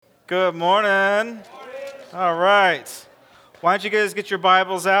Good morning. All right. Why don't you guys get your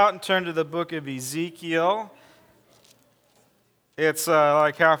Bibles out and turn to the book of Ezekiel. It's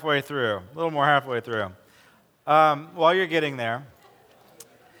like halfway through, a little more halfway through. While you're getting there,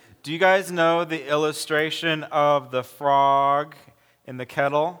 do you guys know the illustration of the frog in the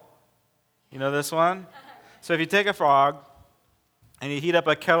kettle? You know this one? So if you take a frog and you heat up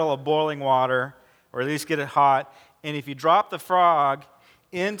a kettle of boiling water, or at least get it hot, and if you drop the frog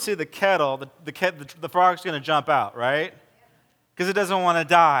into the kettle, the frog's going to jump out, right? Because it doesn't want to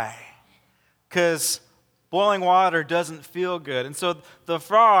die. Because boiling water doesn't feel good. And so the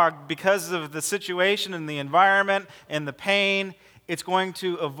frog, because of the situation and the environment and the pain, it's going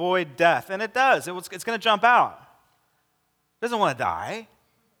to avoid death. And it does. It's going to jump out. It doesn't want to die.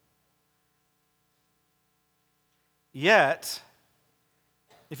 Yet,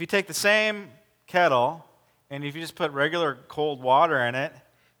 if you take the same kettle, and if you just put regular cold water in it,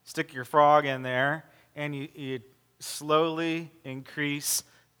 stick your frog in there, and you slowly increase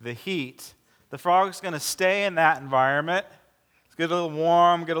the heat, the frog's going to stay in that environment. It's get a little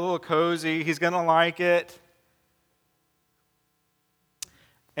warm, get a little cozy. He's going to like it.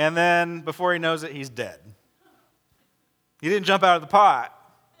 And then, before he knows it, he's dead. He didn't jump out of the pot.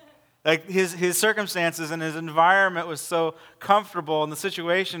 Like his circumstances and his environment was so comfortable, and the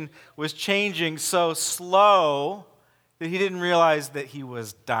situation was changing so slow that he didn't realize that he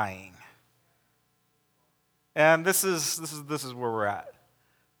was dying. And this is where we're at.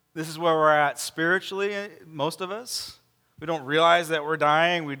 This is where we're at spiritually. Most of us, we don't realize that we're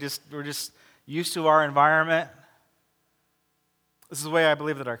dying. We're just used to our environment. This is the way I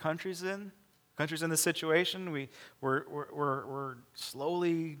believe that our country's in. Country's in this situation. We're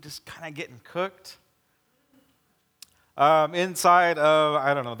slowly just kind of getting cooked. Inside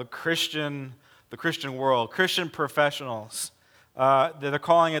of the Christian world, Christian professionals, they're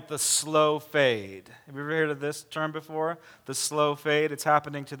calling it the slow fade. Have you ever heard of this term before? The slow fade. It's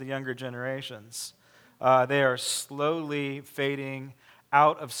happening to the younger generations. They are slowly fading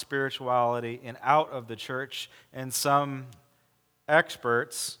out of spirituality and out of the church, and some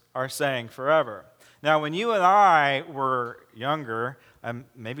experts are saying forever. Now, when you and I were younger,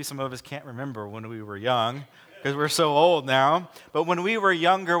 maybe some of us can't remember when we were young because we're so old now, but when we were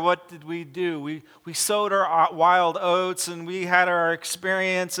younger, what did we do? We sowed our wild oats, and we had our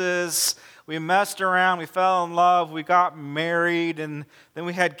experiences. We messed around, we fell in love, we got married, and then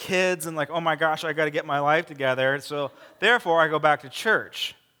we had kids, and oh my gosh, I got to get my life together. So therefore, I go back to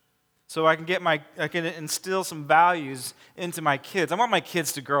church. So I can instill some values into my kids. I want my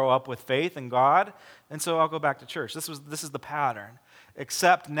kids to grow up with faith in God, and so I'll go back to church. This is the pattern.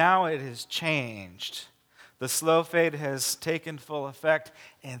 Except now it has changed. The slow fade has taken full effect,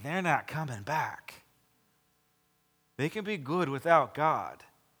 and they're not coming back. They can be good without God.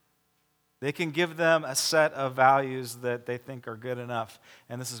 They can give them a set of values that they think are good enough,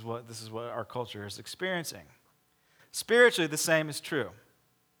 and this is what our culture is experiencing. Spiritually, the same is true.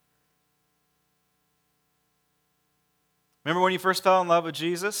 Remember when you first fell in love with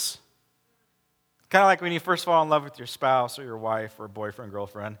Jesus? Kind of like when you first fall in love with your spouse or your wife or boyfriend,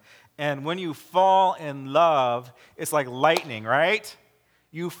 girlfriend. And when you fall in love, it's like lightning, right?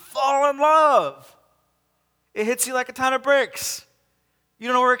 You fall in love. It hits you like a ton of bricks. You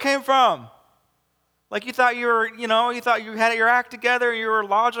don't know where it came from. Like you thought you thought you had your act together, you were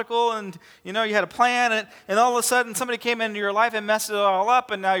logical, and you had a plan, and all of a sudden somebody came into your life and messed it all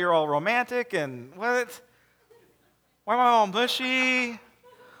up, and now you're all romantic, and what? Why am I all mushy?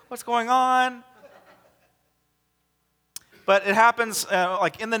 What's going on? But it happens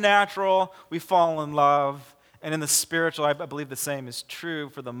in the natural, we fall in love. And in the spiritual, I believe the same is true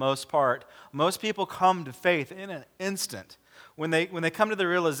for the most part. Most people come to faith in an instant. When they come to the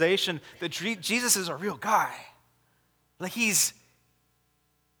realization that Jesus is a real guy. Like he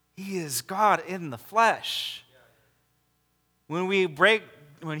is God in the flesh. When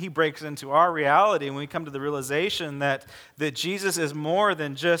he breaks into our reality, when we come to the realization that Jesus is more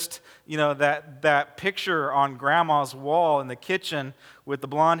than just, that picture on grandma's wall in the kitchen with the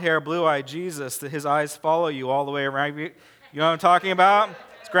blonde hair, blue-eyed Jesus, that his eyes follow you all the way around. You know what I'm talking about?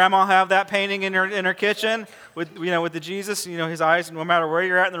 Does grandma have that painting in her kitchen with the Jesus? His eyes, no matter where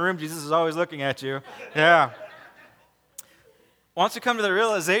you're at in the room, Jesus is always looking at you. Yeah. Once you come to the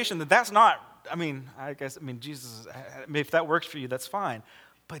realization that that's not, Jesus, if that works for you, that's fine.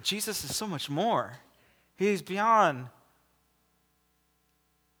 But Jesus is so much more. He's beyond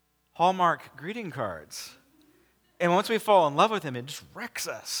Hallmark greeting cards. And once we fall in love with him, it just wrecks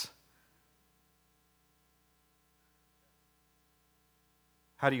us.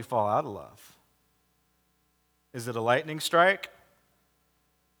 How do you fall out of love? Is it a lightning strike?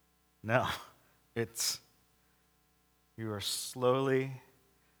 No, it's you are slowly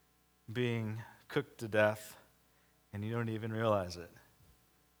being cooked to death, and you don't even realize it.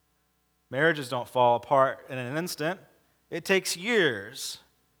 Marriages don't fall apart in an instant. It takes years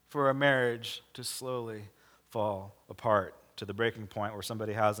for a marriage to slowly fall apart to the breaking point where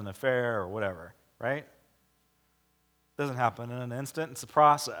somebody has an affair or whatever, right? It doesn't happen in an instant. It's a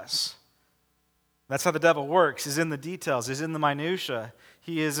process. That's how the devil works. He's in the details. He's in the minutia.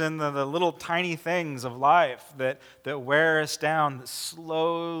 He is in the little tiny things of life that wear us down, that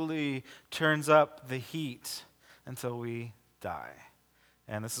slowly turns up the heat until we die.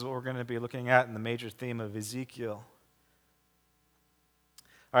 And this is what we're going to be looking at in the major theme of Ezekiel.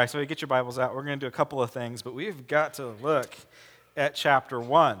 All right, so you get your Bibles out. We're going to do a couple of things, but we've got to look at chapter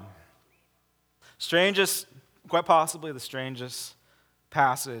 1. Strangest, quite possibly the strangest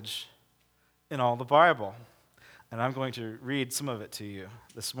passage in all the Bible. And I'm going to read some of it to you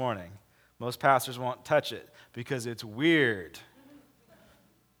this morning. Most pastors won't touch it because it's weird.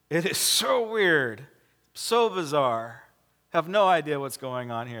 It is so weird, so bizarre. Have no idea what's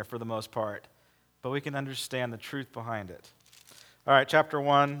going on here for the most part, but we can understand the truth behind it. All right, chapter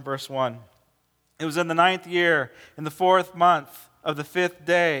 1, verse 1. It was in the 9th year, in the 4th month of the 5th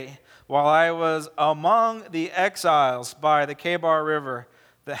day, while I was among the exiles by the Kebar River,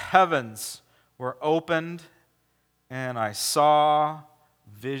 the heavens were opened, and I saw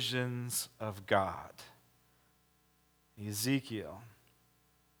visions of God. Ezekiel.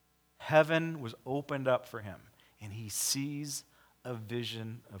 Heaven was opened up for him, and he sees a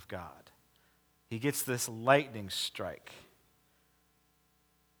vision of God. He gets this lightning strike.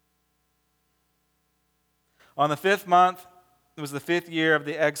 On the 5th month, it was the 5th year of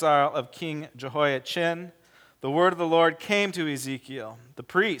the exile of King Jehoiachin, the word of the Lord came to Ezekiel, the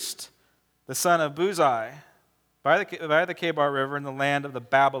priest, the son of Buzi, by the Kebar River in the land of the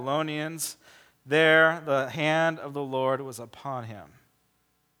Babylonians. There the hand of the Lord was upon him.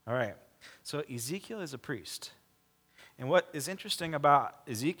 All right, so Ezekiel is a priest. And what is interesting about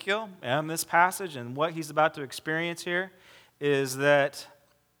Ezekiel and this passage and what he's about to experience here is that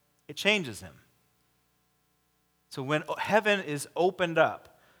it changes him. So when heaven is opened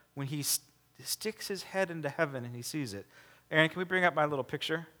up, when he sticks his head into heaven and he sees it. Aaron, can we bring up my little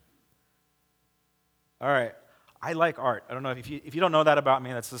picture? All right. I like art. I don't know if you don't know that about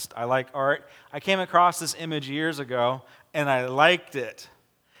me, that's just I like art. I came across this image years ago and I liked it.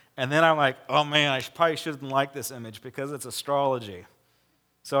 And then I'm like, oh man, I probably shouldn't like this image because it's astrology.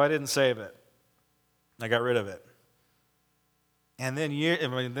 So I didn't save it. I got rid of it. And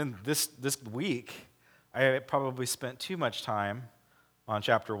then this week, I probably spent too much time on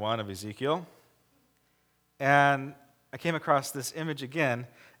chapter 1 of Ezekiel. And I came across this image again.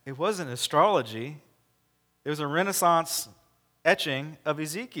 It wasn't astrology. It was a Renaissance etching of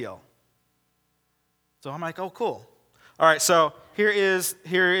Ezekiel. So I'm like, oh, cool. All right, so here is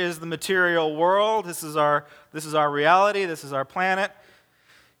the material world. This is our reality. This is our planet.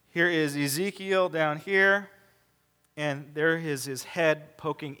 Here is Ezekiel down here, and there is his head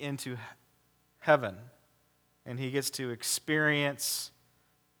poking into heaven, and he gets to experience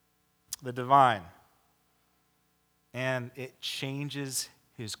the divine, and it changes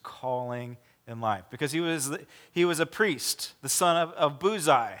his calling in life because he was a priest, the son of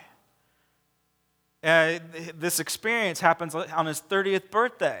Buzi. This experience happens on his 30th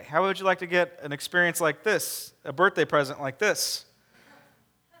birthday. How would you like to get an experience like this, a birthday present like this?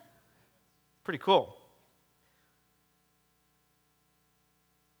 Pretty cool.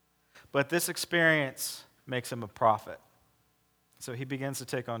 But this experience makes him a prophet. So he begins to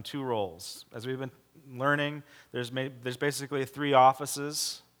take on two roles. As we've been learning, there's basically three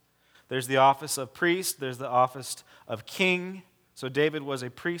offices. There's the office of priest, there's the office of king. So David was a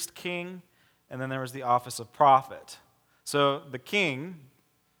priest king. And then there was the office of prophet. So the king,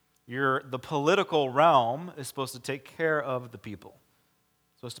 the political realm, is supposed to take care of the people.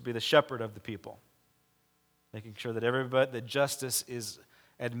 Supposed to be the shepherd of the people. Making sure that justice is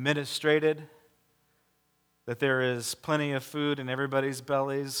administrated, that there is plenty of food in everybody's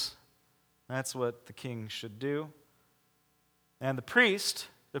bellies. That's what the king should do. And the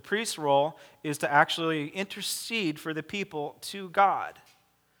priest's role is to actually intercede for the people to God.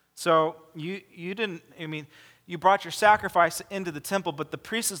 So you brought your sacrifice into the temple, but the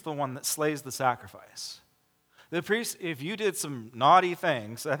priest is the one that slays the sacrifice. The priest, if you did some naughty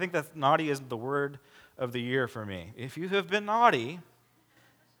things, I think that naughty is the word of the year for me. If you have been naughty,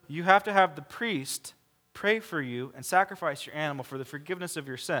 you have to have the priest pray for you and sacrifice your animal for the forgiveness of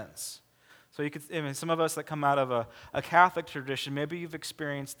your sins. So some of us that come out of a Catholic tradition, maybe you've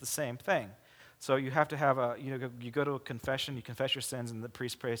experienced the same thing. So you have to have you go to a confession, you confess your sins, and the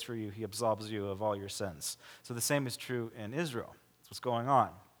priest prays for you. He absolves you of all your sins. So the same is true in Israel. That's what's going on.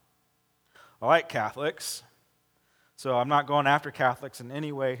 I like Catholics, so I'm not going after Catholics in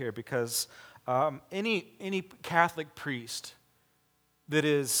any way here, because any Catholic priest that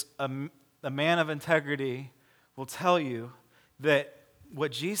is a man of integrity will tell you that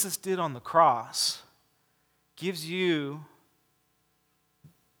what Jesus did on the cross gives you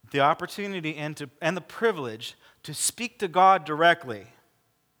the opportunity and the privilege to speak to God directly.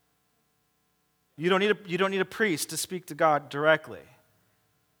 You don't need a priest to speak to God directly.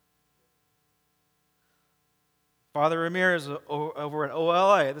 Father Ramirez over at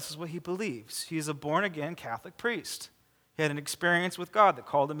OLA, this is what he believes. He's a born-again Catholic priest. He had an experience with God that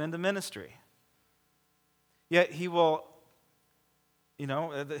called him into ministry. Yet he will,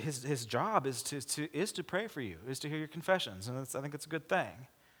 his job is to pray for you, is to hear your confessions, and I think it's a good thing.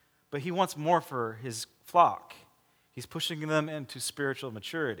 But he wants more for his flock. He's pushing them into spiritual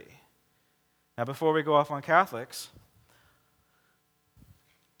maturity. Now, before we go off on Catholics,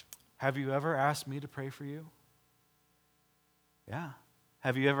 have you ever asked me to pray for you? Yeah.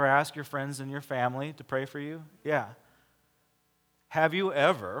 Have you ever asked your friends and your family to pray for you? Yeah. Have you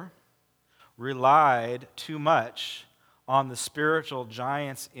ever relied too much on the spiritual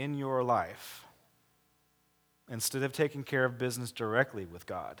giants in your life instead of taking care of business directly with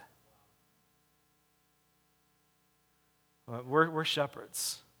God? We're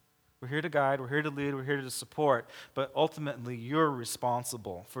shepherds. We're here to guide, we're here to lead, we're here to support, but ultimately you're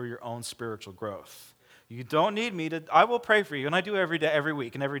responsible for your own spiritual growth. You don't need me to, I will pray for you, and I do every day, every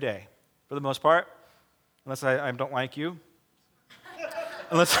week, and every day, for the most part, unless I don't like you.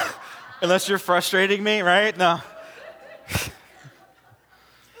 Unless you're frustrating me, right? No.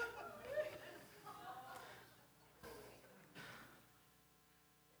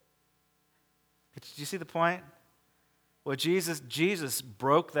 Did you see the point? Well, Jesus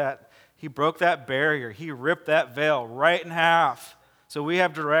broke that. He broke that barrier. He ripped that veil right in half. So we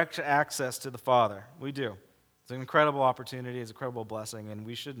have direct access to the Father. We do. It's an incredible opportunity. It's an incredible blessing, and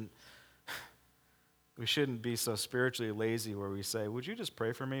we shouldn't be so spiritually lazy where we say, "Would you just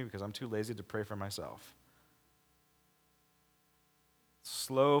pray for me because I'm too lazy to pray for myself?"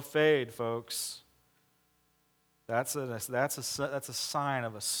 Slow fade, folks. That's a sign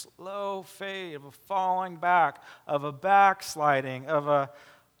of a slow fade, of a falling back, of a backsliding, of a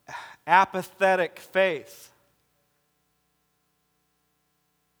apathetic faith.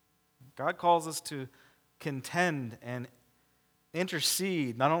 God calls us to contend and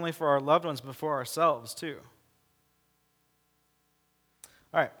intercede, not only for our loved ones, but for ourselves too.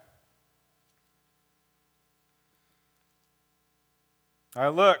 All right. I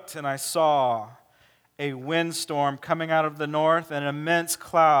looked and I saw a windstorm coming out of the north, an immense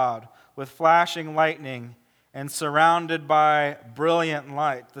cloud with flashing lightning and surrounded by brilliant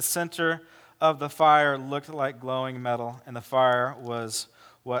light. The center of the fire looked like glowing metal, and the fire was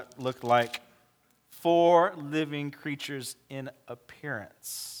what looked like 4 living creatures in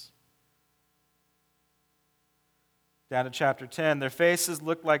appearance. Down to chapter 10, their faces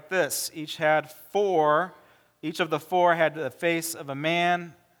looked like this. Each of the 4 had the face of a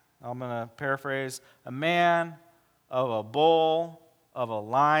man. I'm going to paraphrase, a man, of a bull, of a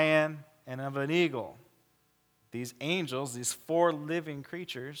lion, and of an eagle. These angels, these 4 living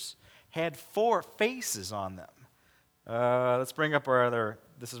creatures, had 4 faces on them. Let's bring up our other,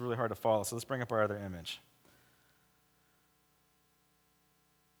 this is really hard to follow, so let's bring up our other image.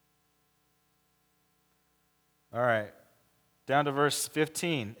 All right, down to verse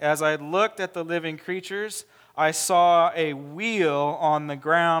 15. As I looked at the living creatures, I saw a wheel on the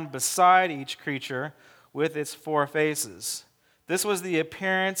ground beside each creature with its 4 faces. This was the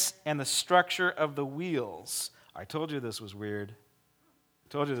appearance and the structure of the wheels. I told you this was weird. I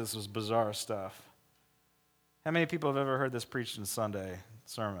told you this was bizarre stuff. How many people have ever heard this preached in Sunday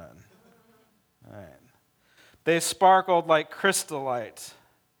sermon? All right. They sparkled like crystallite,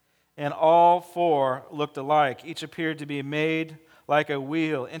 and all 4 looked alike. Each appeared to be made like a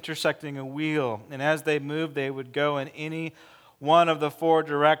wheel, intersecting a wheel. And as they moved, they would go in any one of the 4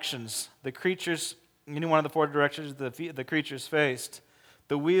 directions. Any one of the 4 directions the creatures faced.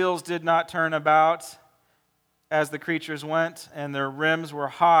 The wheels did not turn about as the creatures went, and their rims were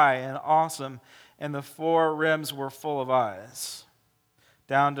high and awesome, and the 4 rims were full of eyes.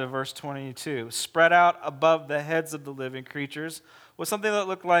 Down to verse 22. Spread out above the heads of the living creatures was something that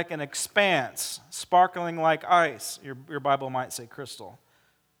looked like an expanse, sparkling like ice. Your Bible might say crystal.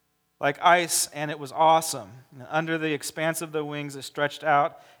 Like ice, and it was awesome. And under the expanse of the wings, it stretched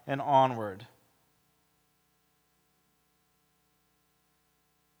out and onward.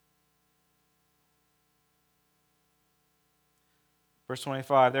 Verse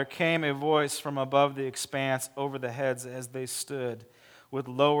 25, there came a voice from above the expanse over the heads as they stood, with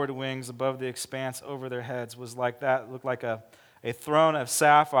lowered wings above the expanse over their heads. Was like that, looked like a throne of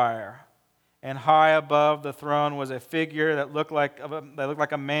sapphire. And high above the throne was a figure that looked like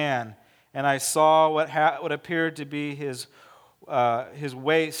a man. And I saw what appeared to be his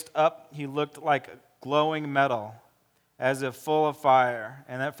waist up. He looked like glowing metal, as if full of fire.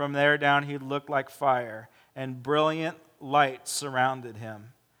 And that from there down he looked like fire, and brilliant light surrounded him.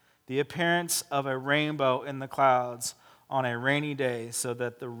 The appearance of a rainbow in the clouds on a rainy day, so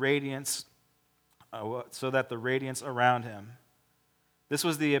that the radiance around him. This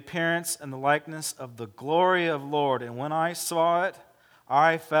was the appearance and the likeness of the glory of the Lord. And when I saw it,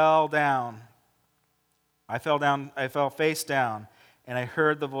 I fell down. I fell face down, and I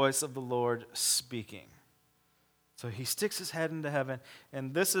heard the voice of the Lord speaking. So he sticks his head into heaven,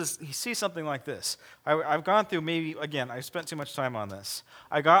 and he sees something like this. I've gone through I spent too much time on this.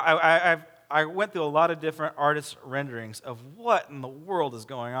 I went through a lot of different artist renderings of what in the world is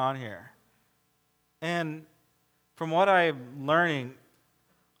going on here. And from what I'm learning,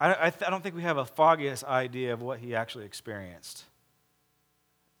 I don't think we have a foggiest idea of what he actually experienced.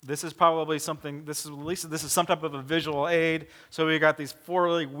 This is probably something, this is some type of a visual aid. So we got these 4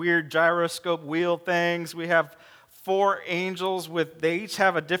 really weird gyroscope wheel things. We have 4 angels they each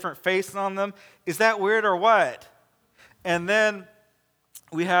have a different face on them. Is that weird or what? And then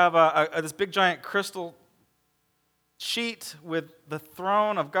we have this big giant crystal sheet with the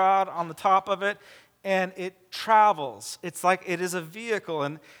throne of God on the top of it. And it travels. It's like it is a vehicle,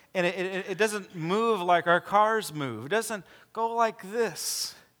 and it doesn't move like our cars move. It doesn't go like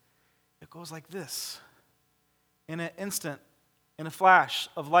this. It goes like this. In an instant, in a flash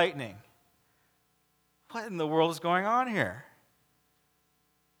of lightning. What in the world is going on here?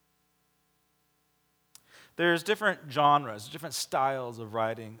 There's different genres, different styles of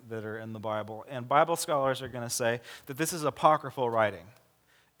writing that are in the Bible, and Bible scholars are going to say that this is apocryphal writing.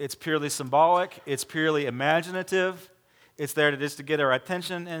 It's purely symbolic. It's purely imaginative. It's there just to get our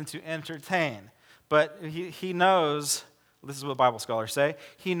attention and to entertain. But he knows, this is what Bible scholars say,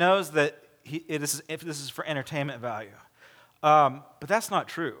 he knows that this is for entertainment value. But that's not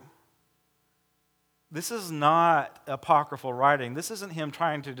true. This is not apocryphal writing. This isn't him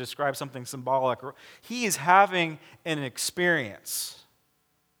trying to describe something symbolic. He is having an experience.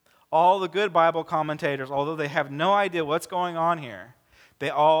 All the good Bible commentators, although they have no idea what's going on here, they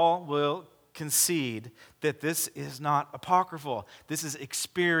all will concede that this is not apocryphal. This is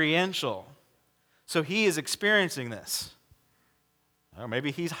experiential. So he is experiencing this. Or maybe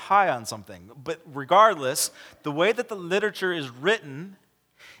he's high on something. But regardless, the way that the literature is written,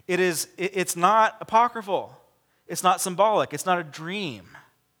 it's not apocryphal. It's not symbolic. It's not a dream.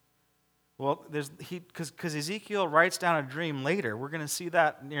 Well, because Ezekiel writes down a dream later. We're going to see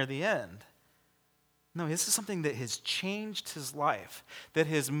that near the end. No, this is something that has changed his life, that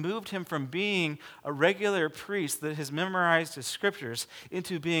has moved him from being a regular priest that has memorized his scriptures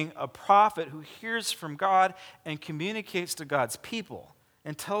into being a prophet who hears from God and communicates to God's people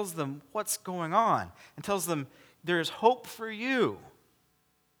and tells them what's going on and tells them there's hope for you.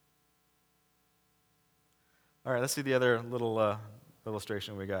 All right, let's see the other little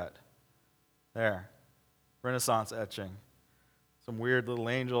illustration we got. There, Renaissance etching. Some weird little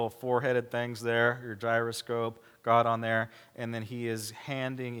angel, 4-headed things there, your gyroscope, God on there, and then he is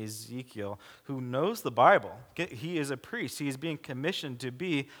handing Ezekiel, who knows the Bible. He is a priest. He is being commissioned to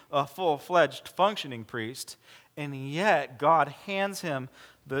be a full-fledged functioning priest, and yet God hands him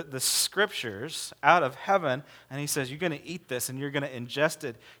the scriptures out of heaven, and he says, you're going to eat this, and you're going to ingest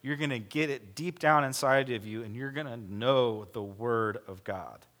it. You're going to get it deep down inside of you, and you're going to know the Word of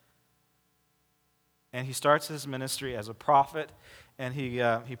God. And he starts his ministry as a prophet, and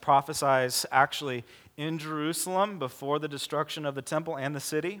he prophesies actually in Jerusalem before the destruction of the temple and the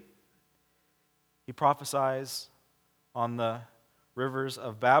city. He prophesies on the rivers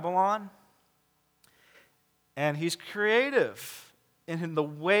of Babylon. And he's creative in the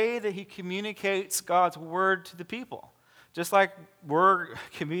way that he communicates God's word to the people. Just like we're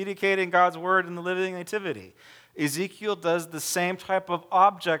communicating God's word in the Living Nativity. Ezekiel does the same type of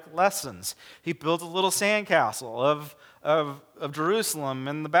object lessons. He builds a little sandcastle of Jerusalem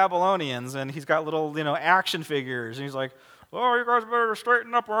and the Babylonians, and he's got little, action figures. And he's like, oh, you guys better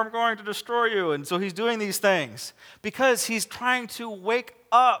straighten up or I'm going to destroy you. And so he's doing these things because he's trying to wake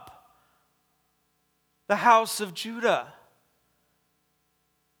up the house of Judah.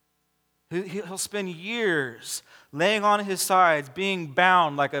 He'll spend years laying on his sides, being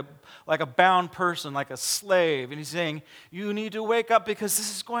bound like a bound person, like a slave. And he's saying, you need to wake up because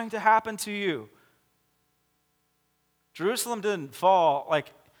this is going to happen to you. Jerusalem didn't fall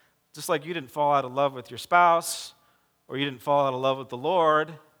just like you didn't fall out of love with your spouse or you didn't fall out of love with the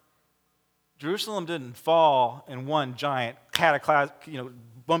Lord. Jerusalem didn't fall in one giant cataclysm,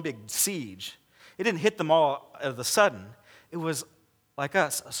 one big siege. It didn't hit them all of a sudden. It was, like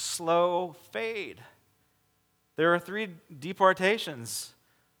us, a slow fade. There are 3 deportations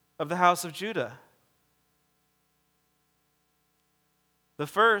of the house of Judah. The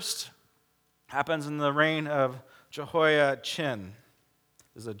first happens in the reign of Jehoiachin.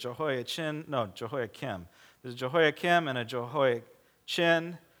 There's a Jehoiakim. There's a Jehoiakim and a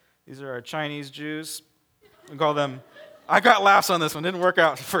Jehoiachin. These are our Chinese Jews. We call them, I got laughs on this one. Didn't work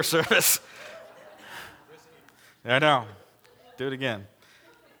out for service. I know. Do it again.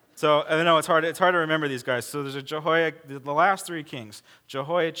 So, I know it's hard to remember these guys. So there's the last 3 kings,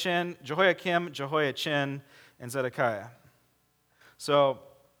 Jehoiakim, Jehoiachin, and Zedekiah. So,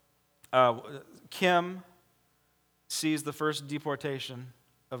 Kim sees the first deportation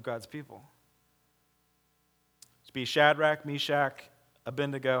of God's people. It's be Shadrach, Meshach,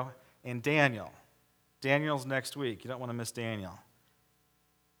 Abednego, and Daniel. Daniel's next week. You don't want to miss Daniel.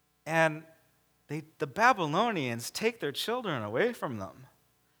 And the Babylonians take their children away from them.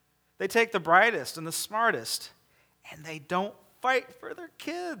 They take the brightest and the smartest, and they don't fight for their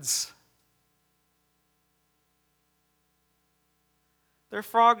kids. They're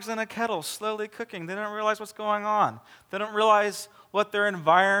frogs in a kettle, slowly cooking. They don't realize what's going on. They don't realize what their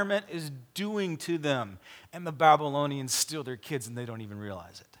environment is doing to them. And the Babylonians steal their kids, and they don't even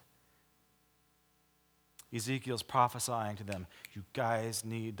realize it. Ezekiel's prophesying to them, you guys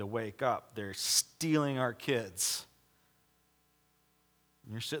need to wake up. They're stealing our kids.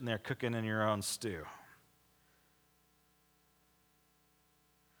 And you're sitting there cooking in your own stew.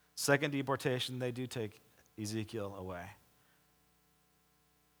 Second deportation, they do take Ezekiel away.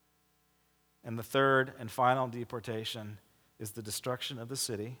 And the third and final deportation is the destruction of the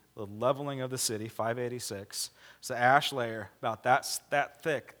city, the leveling of the city, 586. It's the ash layer, about that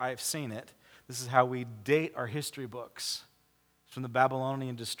thick. I've seen it. This is how we date our history books. It's from the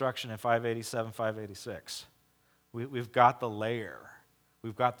Babylonian destruction in 587, 586. We've got the layer.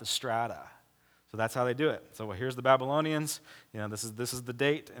 We've got the strata. So that's how they do it. So here's the Babylonians. This is the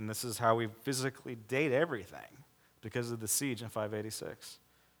date, and this is how we physically date everything because of the siege in 586.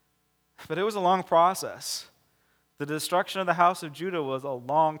 But it was a long process. The destruction of the house of Judah was a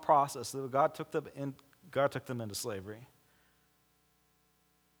long process. God took them into slavery.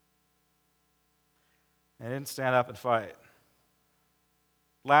 They didn't stand up and fight.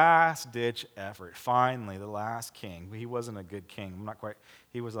 Last-ditch effort. Finally, the last king. He wasn't a good king.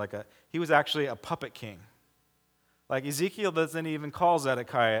 He was actually a puppet king. Like Ezekiel doesn't even call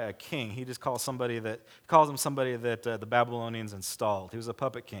Zedekiah a king. He just calls him somebody that the Babylonians installed. He was a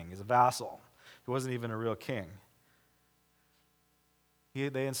puppet king. He's a vassal. He wasn't even a real king.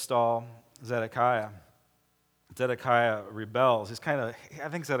 They install Zedekiah. Zedekiah rebels. I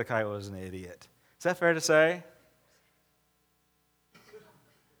think Zedekiah was an idiot. Is that fair to say?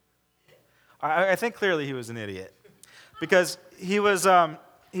 I think clearly he was an idiot because he was a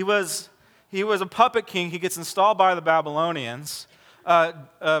puppet king. He gets installed by the Babylonians.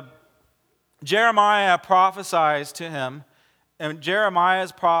 Jeremiah prophesies to him, and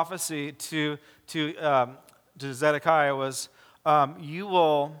Jeremiah's prophecy to Zedekiah was,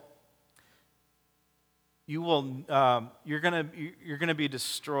 you're gonna be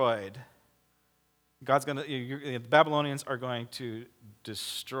destroyed. The Babylonians are going to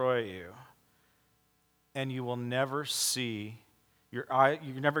destroy you, and you will never see you're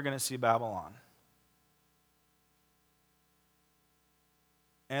never going to see Babylon.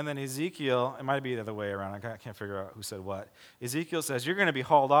 And then Ezekiel, it might be the other way around. I can't figure out who said what. Ezekiel says, you're going to be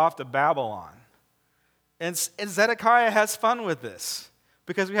hauled off to Babylon. And Zedekiah has fun with this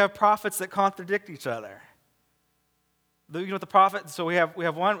because we have prophets that contradict each other. The prophet. So we have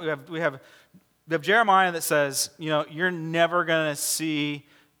Jeremiah that says, you're never going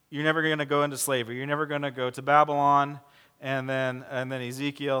to go into slavery. You're never going to go to Babylon. And then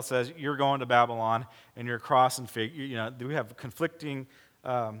Ezekiel says, you're going to Babylon, and you're crossing figure. We have conflicting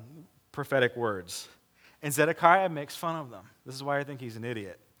prophetic words. And Zedekiah makes fun of them. This is why I think he's an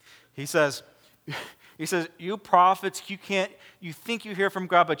idiot. He says, you prophets, you think you hear from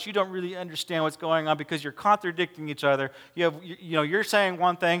God, but you don't really understand what's going on because you're contradicting each other. You're saying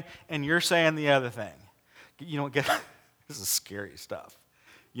one thing, and you're saying the other thing. This is scary stuff.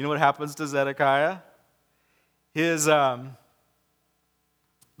 You know what happens to Zedekiah? The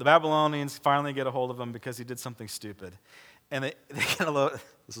Babylonians finally get a hold of him because he did something stupid. And they get a little,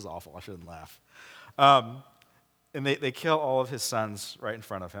 this is awful, I shouldn't laugh. And they kill all of his sons right in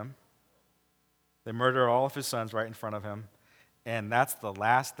front of him. They murder all of his sons right in front of him. And that's the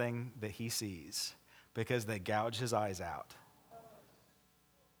last thing that he sees because they gouge his eyes out.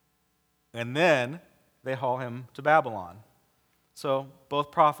 And then they haul him to Babylon. So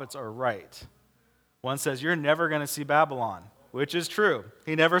both prophets are right. One says, you're never going to see Babylon, which is true.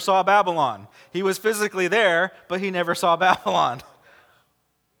 He never saw Babylon. He was physically there, but he never saw Babylon.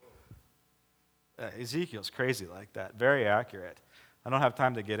 Ezekiel's crazy like that. Very accurate. I don't have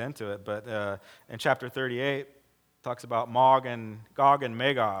time to get into it, but in chapter 38, it talks about Gog and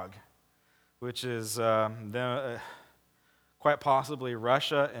Magog, which is quite possibly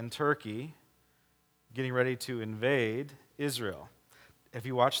Russia and Turkey getting ready to invade Israel. If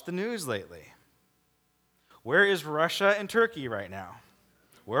you watched the news lately, where is Russia and Turkey right now?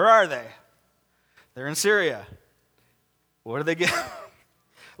 Where are they? They're in Syria. What do they get?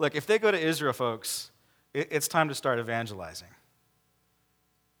 Look, if they go to Israel, folks, it's time to start evangelizing.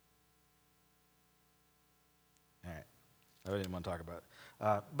 All right. I didn't want to talk about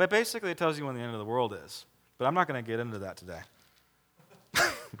it. But basically, it tells you when the end of the world is. But I'm not going to get into that today.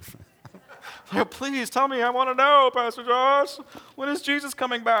 Please tell me, I want to know, Pastor Josh. When is Jesus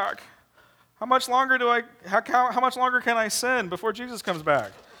coming back? How much longer how much longer can I sin before Jesus comes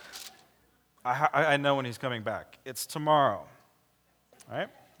back? I know when he's coming back. It's tomorrow. All right?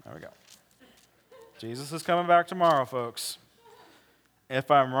 There we go. Jesus is coming back tomorrow, folks.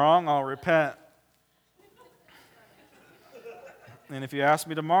 If I'm wrong, I'll repent. And if you ask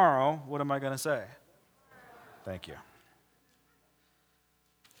me tomorrow, what am I going to say? Thank you.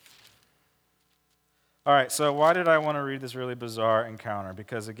 All right, so why did I want to read this really bizarre encounter?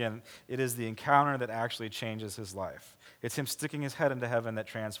 Because, again, it is the encounter that actually changes his life. It's him sticking his head into heaven that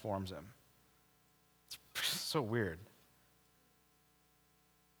transforms him. It's so weird.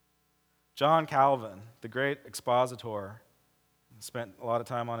 John Calvin, the great expositor, spent a lot of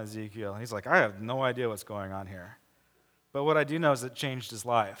time on Ezekiel. He's like, I have no idea what's going on here. But what I do know is it changed his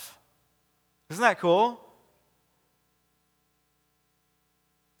life. Isn't that cool?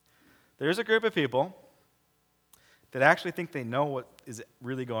 There's a group of people that actually think they know what is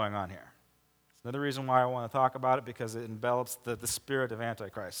really going on here. It's another reason why I want to talk about it, because it envelops the spirit of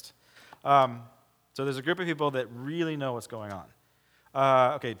Antichrist. So there's a group of people that really know what's going on.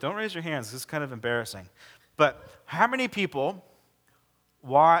 Okay, don't raise your hands. This is kind of embarrassing. But how many people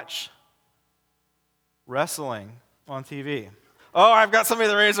watch wrestling on TV? Oh, I've got somebody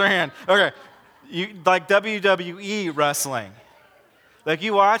that raised their hand. Okay, you like WWE wrestling. Like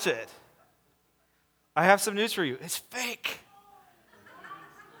you watch it. I have some news for you. It's fake.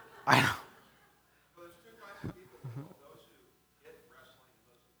 I know. Well, there's two kinds of people, those who get wrestling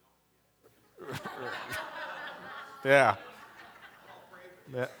and those who don't get it. Yeah.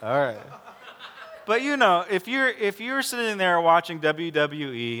 Yeah. All right. But you know, if you're sitting there watching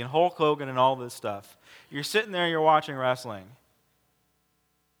WWE and Hulk Hogan and all this stuff, you're sitting there, you're watching wrestling,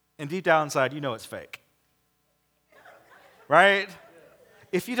 and deep down inside, you know it's fake. Right?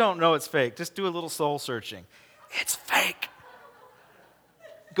 If you don't know it's fake, just do a little soul searching. It's fake.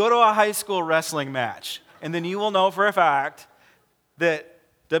 Go to a high school wrestling match, and then you will know for a fact that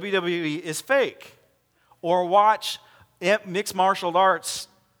WWE is fake. Or watch mixed martial arts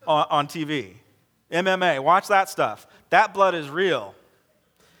on TV. MMA, watch that stuff. That blood is real.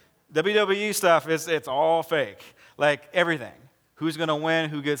 WWE stuff, it's all fake. Like everything. Who's going to win,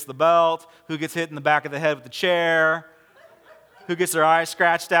 who gets the belt, who gets hit in the back of the head with the chair, who gets their eyes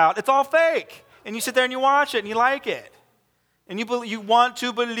scratched out. It's all fake. And you sit there and you watch it and you like it. And you want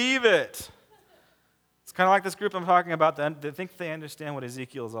to believe it. It's kind of like this group I'm talking about that think they understand what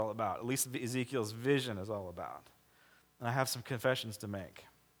Ezekiel is all about, at least Ezekiel's vision is all about. And I have some confessions to make.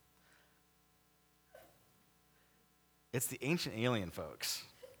 It's the ancient alien folks,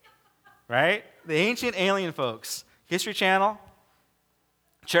 right? The ancient alien folks. History Channel,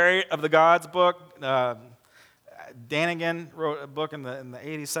 Chariot of the Gods book. Danigan wrote a book in the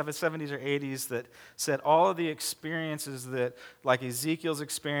 80s, 70s or 80s that said all of the experiences that, like Ezekiel's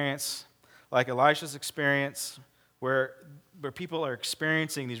experience, like Elisha's experience, where people are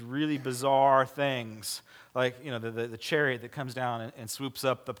experiencing these really bizarre things, like the chariot that comes down and swoops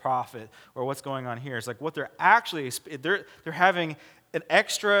up the prophet, or what's going on here. It's like what they're actually, they're having an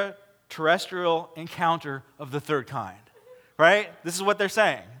extraterrestrial encounter of the third kind. Right? This is what they're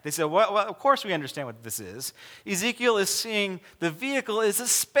saying. They say, well, of course we understand what this is. Ezekiel is seeing the vehicle is a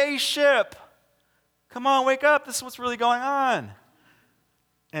spaceship. Come on, wake up. This is what's really going on.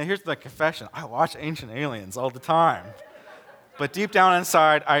 And here's the confession. I watch Ancient Aliens all the time. But deep down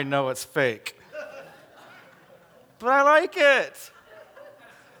inside, I know it's fake. But I like it.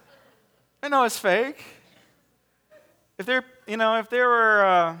 I know it's fake. If there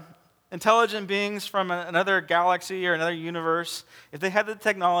were intelligent beings from another galaxy or another universe, if they had the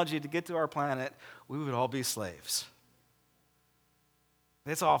technology to get to our planet, we would all be slaves.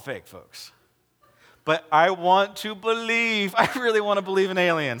 It's all fake, folks. But I want to believe. I really want to believe in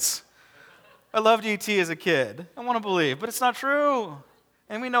aliens. I loved E.T. as a kid. I want to believe, but it's not true.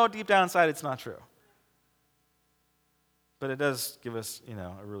 And we know deep down inside it's not true. But it does give us,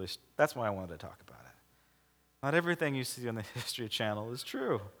 that's why I wanted to talk about it. Not everything you see on the History Channel is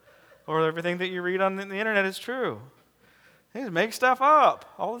true. Or everything that you read on the internet is true. They just make stuff up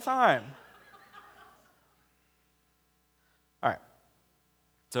all the time. All right.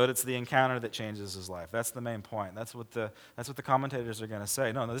 So it's the encounter that changes his life. That's the main point. That's what the commentators are going to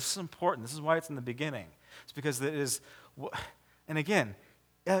say. No, this is important. This is why it's in the beginning. It's because it is, and again,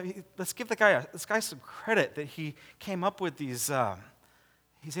 let's give this guy some credit that he came up with these.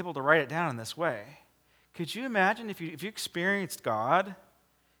 He's able to write it down in this way. Could you imagine if you experienced God,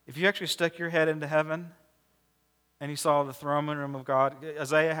 if you actually stuck your head into heaven, and you saw the throne room of God?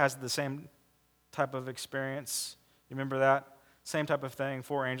 Isaiah has the same type of experience. You remember that? Same type of thing,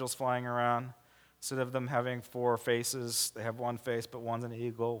 4 angels flying around. Instead of them having 4 faces, they have one face, but one's an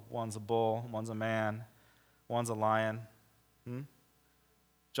eagle, one's a bull, one's a man, one's a lion.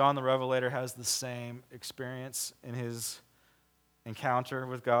 John the Revelator has the same experience in his encounter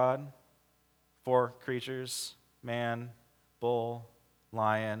with God. 4 creatures, man, bull,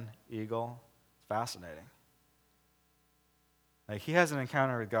 lion, eagle. It's fascinating. Like, he has an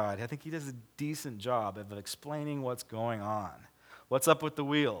encounter with God. I think he does a decent job of explaining what's going on. What's up with the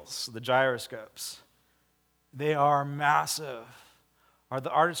wheels, the gyroscopes? They are massive. The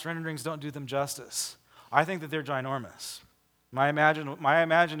artist renderings don't do them justice. I think that they're ginormous. My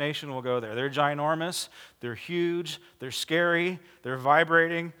imagination will go there. They're ginormous, they're huge, they're scary, they're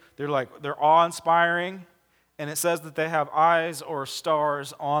vibrating, they're awe-inspiring, and it says that they have eyes or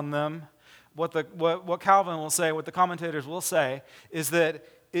stars on them. What Calvin will say, what the commentators will say, is that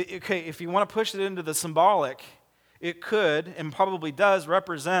if you want to push it into the symbolic, it could and probably does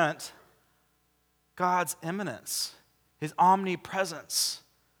represent God's immanence, his omnipresence,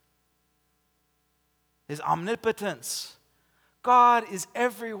 his omnipotence. God is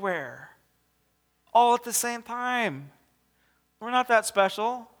everywhere, all at the same time. We're not that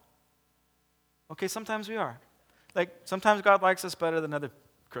special. Okay, sometimes we are. Sometimes God likes us better than other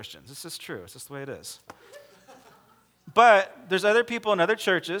Christians. It's just true. It's just the way it is. But there's other people in other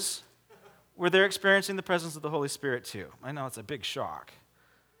churches where they're experiencing the presence of the Holy Spirit too. I know it's a big shock,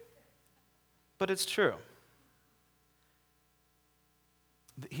 but it's true.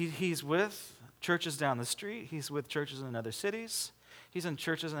 He's with churches down the street. He's with churches in other cities. He's in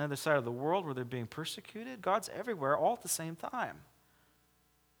churches on the other side of the world where they're being persecuted. God's everywhere all at the same time.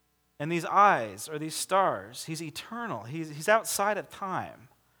 And these eyes are these stars. He's eternal. He's outside of time.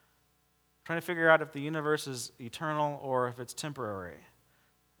 Trying to figure out if the universe is eternal or if it's temporary.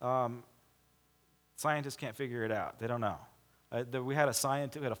 Scientists can't figure it out. They don't know. We had a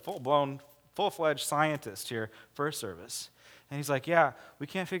full-fledged scientist here, first service. And he's like, yeah, we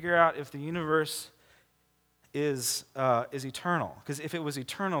can't figure out if the universe is eternal. Because if it was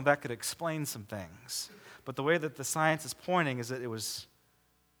eternal, that could explain some things. But the way that the science is pointing is that it was,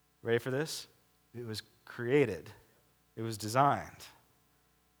 ready for this? It was created. It was designed.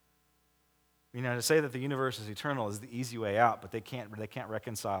 To say that the universe is eternal is the easy way out, but they can't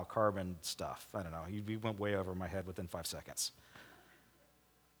reconcile carbon stuff. I don't know. You went way over my head within 5 seconds.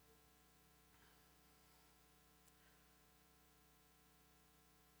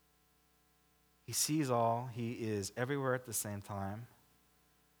 He sees all. He is everywhere at the same time.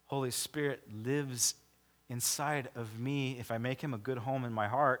 Holy Spirit lives inside of me if I make him a good home in my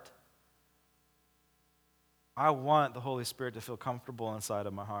heart. I want the Holy Spirit to feel comfortable inside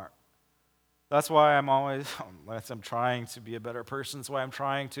of my heart. That's why I'm trying to be a better person. That's why I'm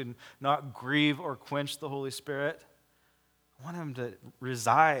trying to not grieve or quench the Holy Spirit. I want him to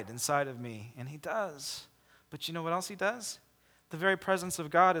reside inside of me, and he does. But you know what else he does? The very presence of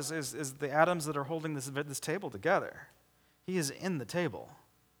God is the atoms that are holding this table together. He is in the table.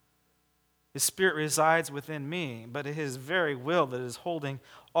 His Spirit resides within me, but his very will that is holding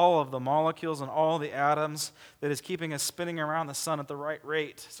all of the molecules and all the atoms, that is keeping us spinning around the sun at the right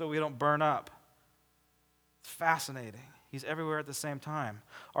rate so we don't burn up. It's fascinating. He's everywhere at the same time.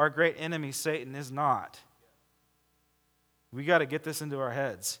 Our great enemy, Satan, is not. We got to get this into our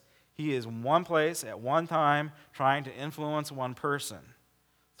heads. He is one place at one time trying to influence one person.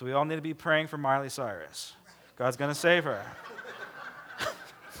 So we all need to be praying for Miley Cyrus. God's going to save her.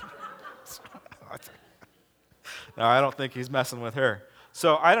 No, I don't think he's messing with her.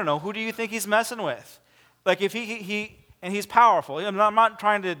 So I don't know. Who do you think he's messing with? Like if And he's powerful. I'm not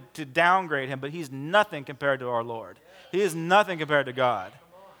trying to downgrade him, but he's nothing compared to our Lord. He is nothing compared to God.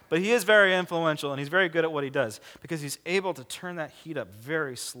 But he is very influential, and he's very good at what he does because he's able to turn that heat up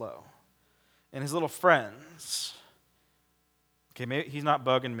very slow. And his little friends, okay, maybe he's not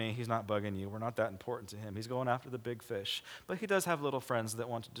bugging me, he's not bugging you. We're not that important to him. He's going after the big fish. But he does have little friends that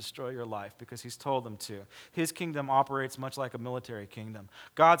want to destroy your life because he's told them to. His kingdom operates much like a military kingdom.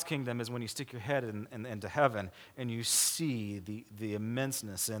 God's kingdom is when you stick your head into heaven and you see the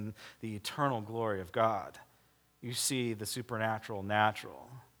immenseness and the eternal glory of God. You see the supernatural, natural.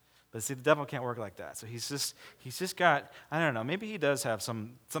 But see, the devil can't work like that. So he's just got, I don't know, maybe he does have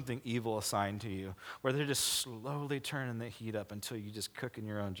something evil assigned to you where they're just slowly turning the heat up until you just cook in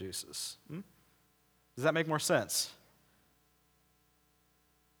your own juices. Does that make more sense?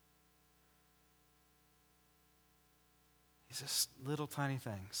 He's just little tiny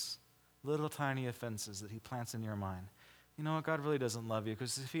things, little tiny offenses that he plants in your mind. You know what? God really doesn't love you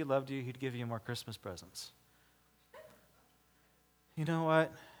because if he loved you, he'd give you more Christmas presents. You know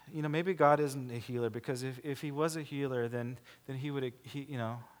what? Maybe God isn't a healer because if he was a healer, then he would,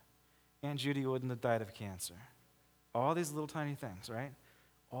 Aunt Judy wouldn't have died of cancer. All these little tiny things, right?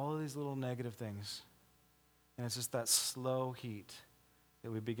 All of these little negative things. And it's just that slow heat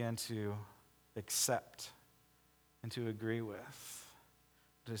that we begin to accept and to agree with,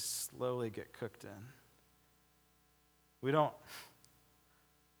 to slowly get cooked in. We don't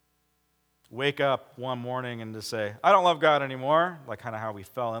wake up one morning and just say, I don't love God anymore, like kind of how we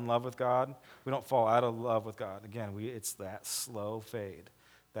fell in love with God. We don't fall out of love with God. Again, it's that slow fade,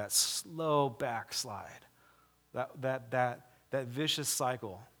 that slow backslide, that vicious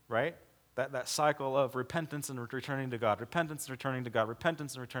cycle, right? That cycle of repentance and returning to God, repentance and returning to God,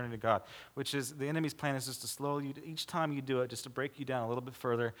 repentance and returning to God, which is the enemy's plan is just to slow you, each time you do it, just to break you down a little bit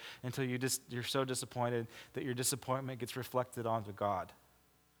further until you're so disappointed that your disappointment gets reflected onto God.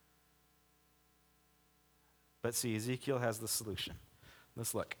 But see, Ezekiel has the solution.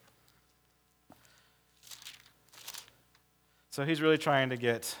 Let's look. So he's really trying to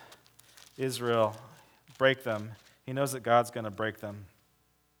get Israel, break them. He knows that God's going to break them.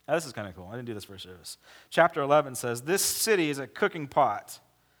 Now, this is kind of cool. I didn't do this first service. Chapter 11 says, this city is a cooking pot.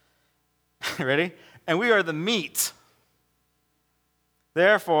 Ready? And we are the meat.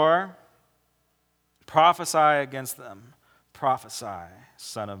 Therefore, prophesy against them. Prophesy,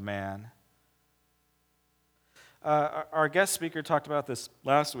 Son of Man. Our guest speaker talked about this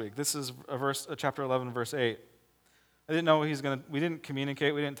last week. This is chapter 11, verse 8. I didn't know we didn't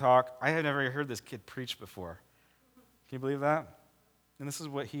communicate, we didn't talk. I had never heard this kid preach before. Can you believe that? And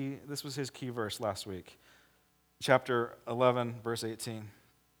this was his key verse last week. Chapter 11, verse 18.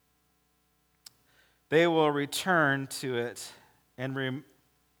 They will return to it and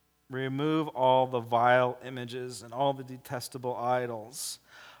remove all the vile images and all the detestable idols.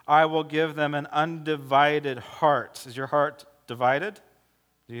 I will give them an undivided heart. Is your heart divided?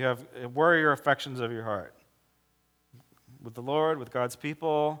 Where are your affections of your heart? With the Lord, with God's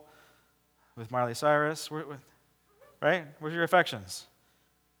people, with Miley Cyrus, right? Where's your affections?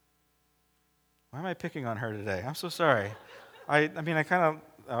 Why am I picking on her today? I'm so sorry. I'm not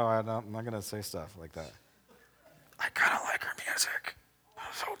going to say stuff like that. I kind of like her music.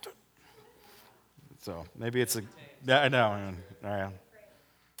 So maybe it's I know. All right.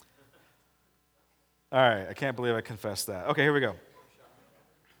 All right, I can't believe I confessed that. Okay, here we go.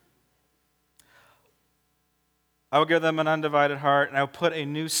 I will give them an undivided heart, and I will put a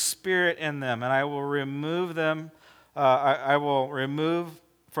new spirit in them, and I will remove them. I will remove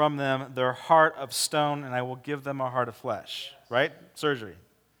from them their heart of stone, and I will give them a heart of flesh. Right? Surgery.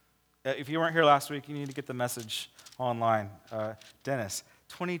 If you weren't here last week, you need to get the message online. Dennis,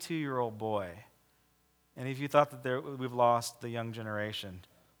 22-year-old boy. And if you thought that we've lost the young generation,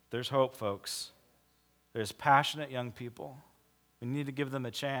 there's hope, folks. There's passionate young people. We need to give them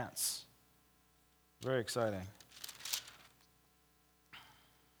a chance. Very exciting.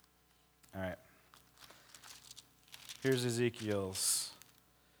 All right. Here's Ezekiel's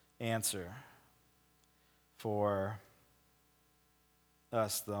answer for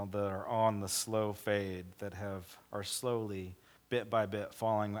us, though, that are on the slow fade, that are slowly, bit by bit,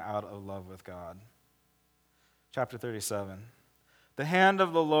 falling out of love with God. Chapter 37. The hand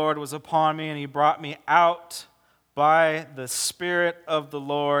of the Lord was upon me, and he brought me out by the Spirit of the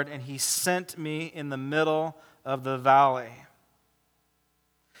Lord, and he sent me in the middle of the valley.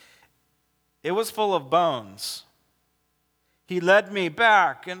 It was full of bones. He led me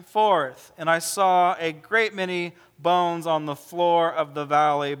back and forth, and I saw a great many bones on the floor of the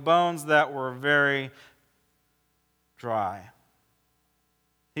valley, bones that were very dry.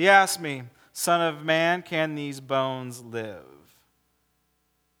 He asked me, Son of man, can these bones live?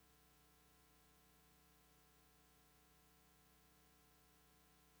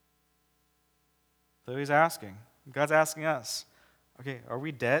 So he's asking. God's asking us, okay, are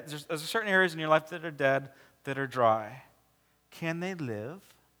we dead? There's certain areas in your life that are dead, that are dry. Can they live?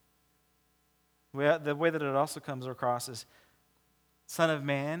 Well, the way that it also comes across is, Son of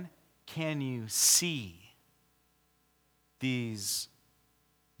man, can you see these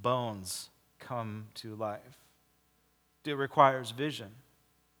bones come to life? It requires vision.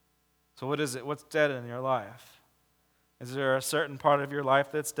 So what is it? What's dead in your life? Is there a certain part of your life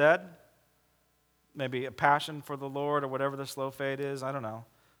that's dead? Maybe a passion for the Lord or whatever the slow fade is? I don't know.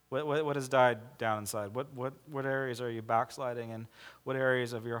 What has died down inside? What areas are you backsliding in? What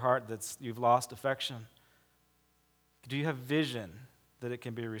areas of your heart that's you've lost affection? Do you have vision that it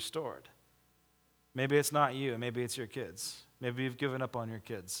can be restored? Maybe it's not you. Maybe it's your kids. Maybe you've given up on your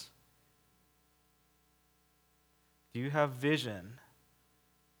kids. Do you have vision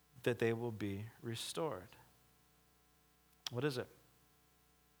that they will be restored? What is it?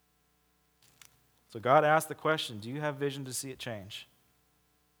 So God asked the question, do you have vision to see it change?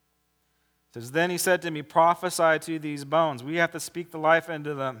 It says, then he said to me, prophesy to these bones. We have to speak the life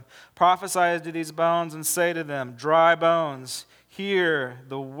into them. Prophesy to these bones and say to them, dry bones, hear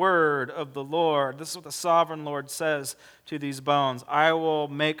the word of the Lord. This is what the sovereign Lord says to these bones. I will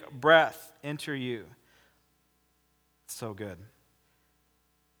make breath enter you. It's so good.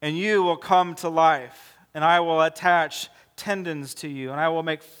 And you will come to life, and I will attach tendons to you, and I will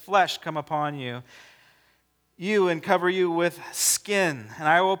make flesh come upon you. You and cover you with skin, and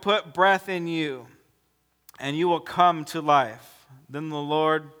I will put breath in you, and you will come to life.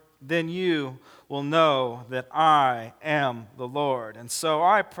 Then you will know that I am the Lord. And so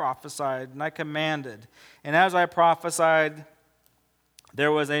I prophesied, and I commanded. And as I prophesied,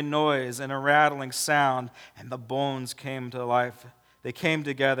 there was a noise and a rattling sound, and the bones came to life. They came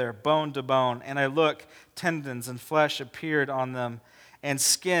together, bone to bone, and I looked, tendons and flesh appeared on them, and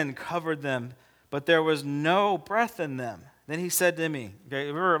skin covered them, but there was no breath in them. Then he said to me, okay,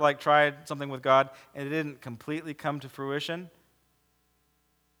 have you ever tried something with God and it didn't completely come to fruition?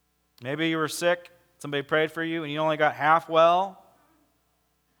 Maybe you were sick, somebody prayed for you, and you only got half well.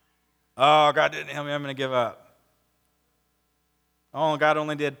 Oh, God didn't help me, I'm going to give up. Oh, God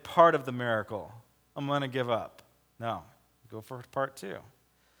only did part of the miracle. I'm going to give up. No, go for part 2.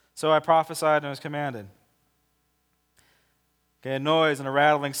 So I prophesied and was commanded. Okay, a noise and a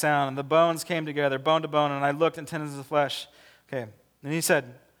rattling sound, and the bones came together, bone to bone, and I looked in tendons of flesh. Okay, and he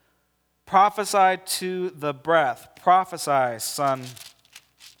said, prophesy to the breath, prophesy, son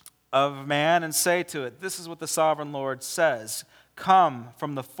of man, and say to it, this is what the sovereign Lord says, come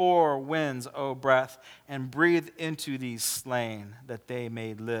from the 4 winds, O breath, and breathe into these slain, that they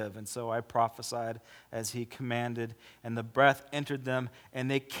may live. And so I prophesied as he commanded, and the breath entered them,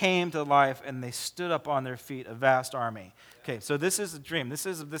 and they came to life, and they stood up on their feet, a vast army. Okay, so this is a dream. This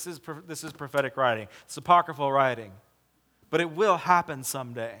is prophetic writing. It's apocryphal writing. But it will happen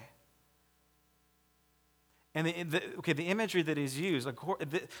someday. And the imagery that is used,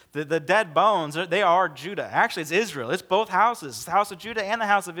 the dead bones, they are Judah. Actually, it's Israel. It's both houses. It's the house of Judah and the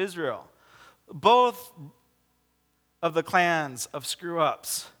house of Israel. Both of the clans of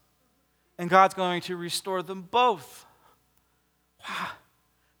screw-ups. And God's going to restore them both. Wow.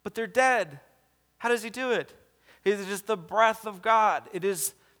 But they're dead. How does he do it? It is just the breath of God. It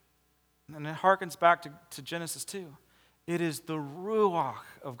is, and it harkens back to Genesis 2. It is the ruach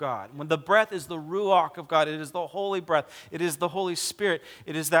of God. When the breath is the ruach of God, it is the holy breath. It is the Holy Spirit.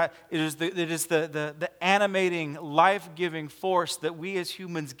 It is the animating, life-giving force that we as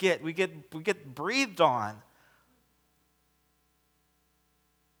humans get. We get breathed on.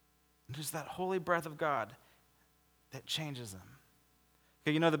 It is that holy breath of God that changes them.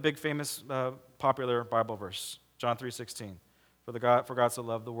 Okay, you know the big famous popular Bible verse, John 3:16. For God so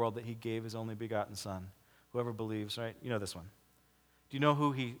loved the world that he gave his only begotten Son. Whoever believes, right? You know this one. Do you know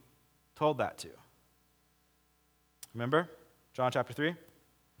who he told that to? Remember? John chapter 3?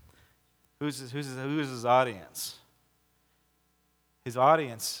 Who's his audience? His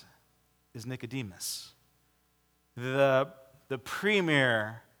audience is Nicodemus, the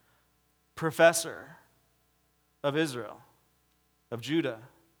premier professor of Israel, of Judah.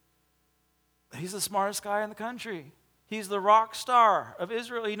 He's the smartest guy in the country. He's the rock star of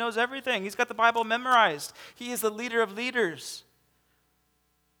Israel. He knows everything. He's got the Bible memorized. He is the leader of leaders.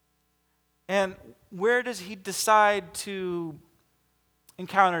 And where does he decide to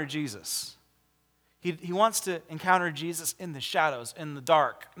encounter Jesus? He wants to encounter Jesus in the shadows, in the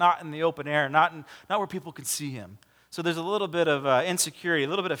dark, not in the open air, not where people can see him. So there's a little bit of insecurity, a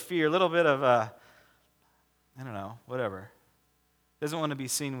little bit of fear, a little bit of, whatever. Doesn't want to be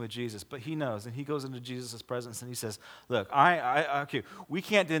seen with Jesus, but he knows, and he goes into Jesus' presence and he says, look, okay, we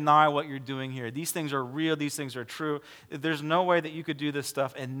can't deny what you're doing here. These things are real. These things are true. There's no way that you could do this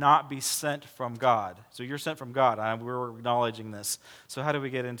stuff and not be sent from God. So you're sent from God. We're acknowledging this. So how do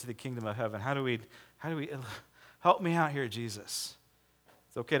we get into the kingdom of heaven? How do we help me out here, Jesus?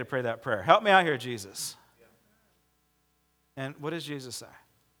 It's okay to pray that prayer. Help me out here, Jesus. And what does Jesus say?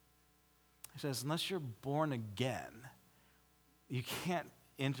 He says, unless you're born again, you can't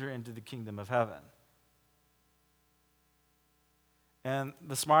enter into the kingdom of heaven. And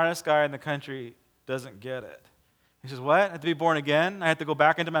the smartest guy in the country doesn't get it. He says, what? I have to be born again? I have to go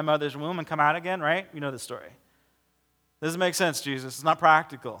back into my mother's womb and come out again, right? You know the story. Doesn't make sense, Jesus. It's not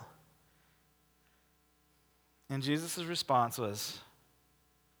practical. And Jesus' response was,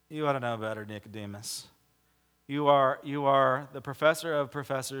 you ought to know better, Nicodemus. You are the professor of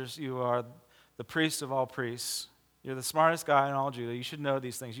professors. You are the priest of all priests. You're the smartest guy in all Judah. You should know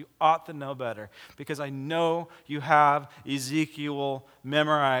these things. You ought to know better because I know you have Ezekiel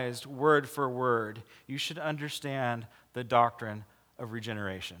memorized word for word. You should understand the doctrine of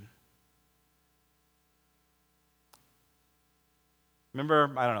regeneration. Remember,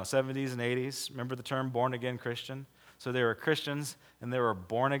 70s and 80s? Remember the term born-again Christian? So they were Christians and they were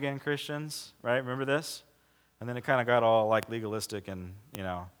born-again Christians, right? Remember this? And then it kind of got all like legalistic and,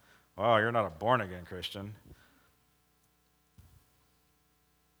 oh, you're not a born-again Christian.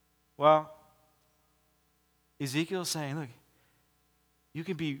 Well, Ezekiel's saying, look, you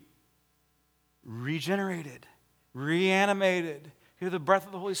can be regenerated, reanimated. Hear the breath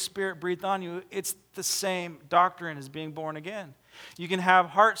of the Holy Spirit breathed on you. It's the same doctrine as being born again. You can have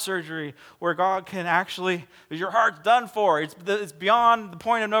heart surgery where God can actually, your heart's done for. It's beyond the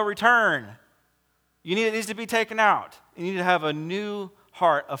point of no return. It needs to be taken out. You need to have a new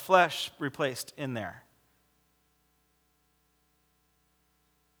heart, a flesh replaced in there.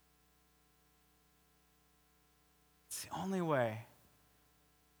 It's the only way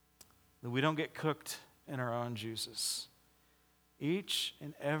that we don't get cooked in our own juices. Each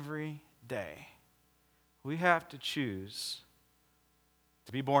and every day, we have to choose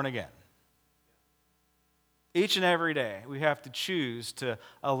to be born again. Each and every day, we have to choose to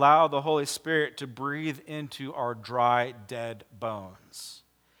allow the Holy Spirit to breathe into our dry, dead bones.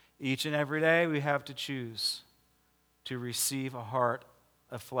 Each and every day, we have to choose to receive a heart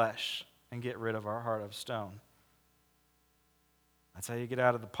of flesh and get rid of our heart of stone. That's how you get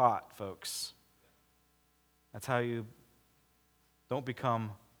out of the pot, folks. That's how you don't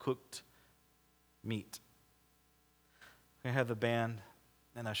become cooked meat. We have the band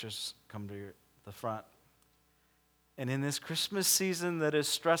and ushers come to the front. And in this Christmas season that is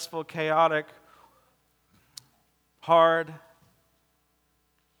stressful, chaotic, hard,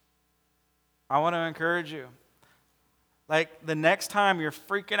 I want to encourage you. Like the next time you're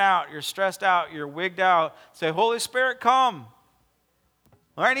freaking out, you're stressed out, you're wigged out, say, Holy Spirit, come.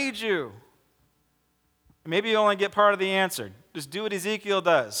 I need you. Maybe you only get part of the answer. Just do what Ezekiel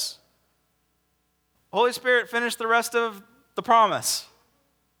does. Holy Spirit, finish the rest of the promise.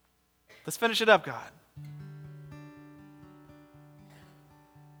 Let's finish it up, God.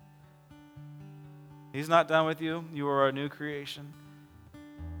 He's not done with you. You are a new creation.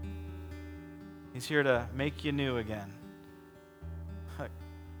 He's here to make you new again.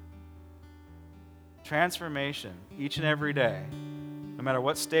 Transformation each and every day, no matter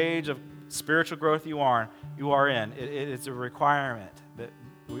what stage of spiritual growth you are in, it's a requirement that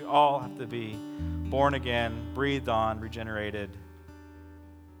we all have to be born again, breathed on, regenerated,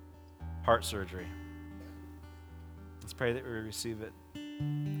 heart surgery. Let's pray that we receive it.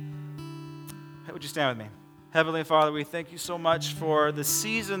 Would you stand with me? Heavenly Father, we thank you so much for the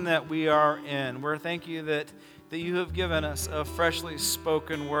season that we are in. We thank you that you have given us a freshly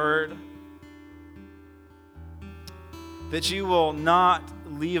spoken word, that you will not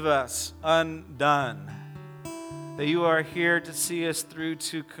leave us undone, that you are here to see us through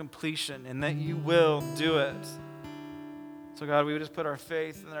to completion, and that you will do it. So God, we would just put our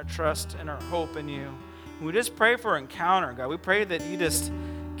faith and our trust and our hope in you. And we just pray for encounter, God. We pray that you just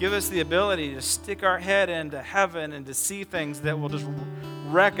give us the ability to stick our head into heaven and to see things that will just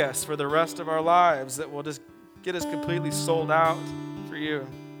wreck us for the rest of our lives, that will just get us completely sold out for you.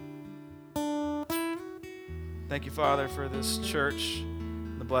 Thank you, Father, for this church,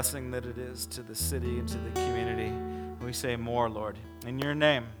 the blessing that it is to the city and to the community. We say more, Lord. In your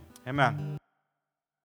name, amen.